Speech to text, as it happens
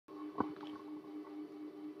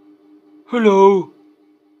Hello,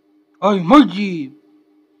 I'm Margie.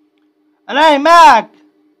 And I'm Mac.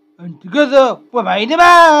 And together we're the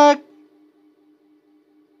Mac.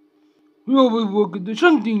 We will be working to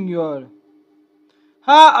something yard.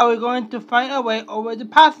 How are we going to find our way over the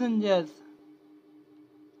passengers?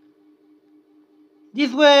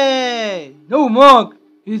 This way! No, Mark!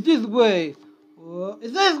 It's this way!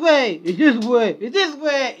 It's this way! It's this way! It's this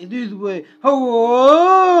way! It's this way!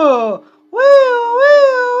 Oh!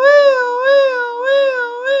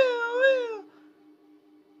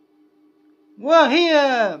 We're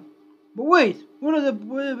here! But wait! What are the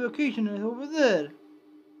vacationers over there?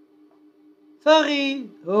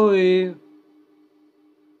 Sorry! Sorry!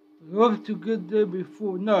 We have to get there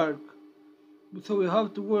before dark, so we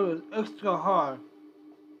have to work extra hard.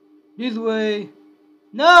 This way.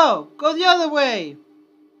 No! Go the other way!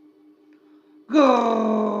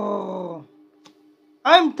 Go!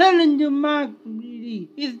 I'm telling you, Mark,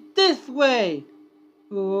 it's this way!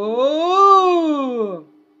 Oh!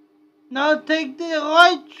 Now take the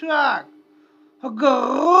right track!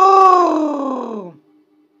 Go!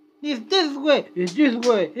 It's this way! It's this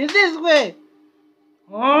way! It's this way!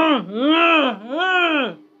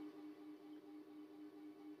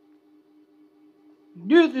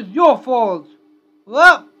 This is your fault!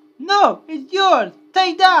 Well, no, it's yours!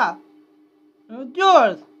 Take that! Not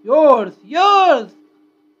yours! Yours! Yours!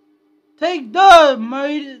 Take that,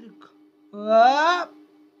 my...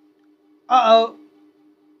 Uh-oh.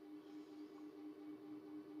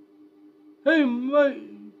 Hey, mate.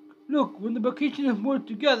 Look, when the vacationers work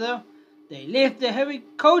together, they lift the heavy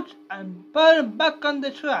coach and put it back on the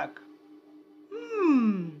track.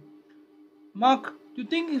 Mark, do you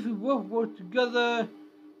think if we both work together,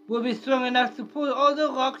 we'll be strong enough to pull all the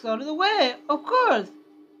rocks out of the way? Of course!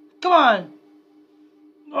 Come on!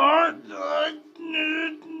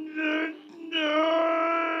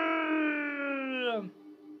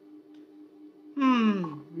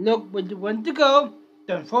 Look where you want to go,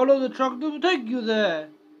 then follow the truck that will take you there.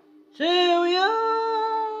 Cheerio!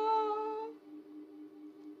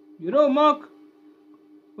 You know, Mark,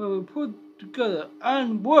 when we put together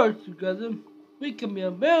and work together, we can be a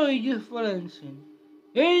very useful engine.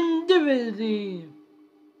 Individually,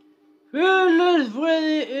 Fearless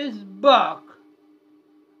Freddy is back.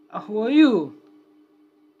 Who are you?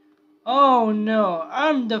 Oh no,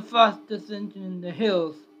 I'm the fastest engine in the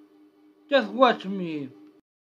hills. Just watch me.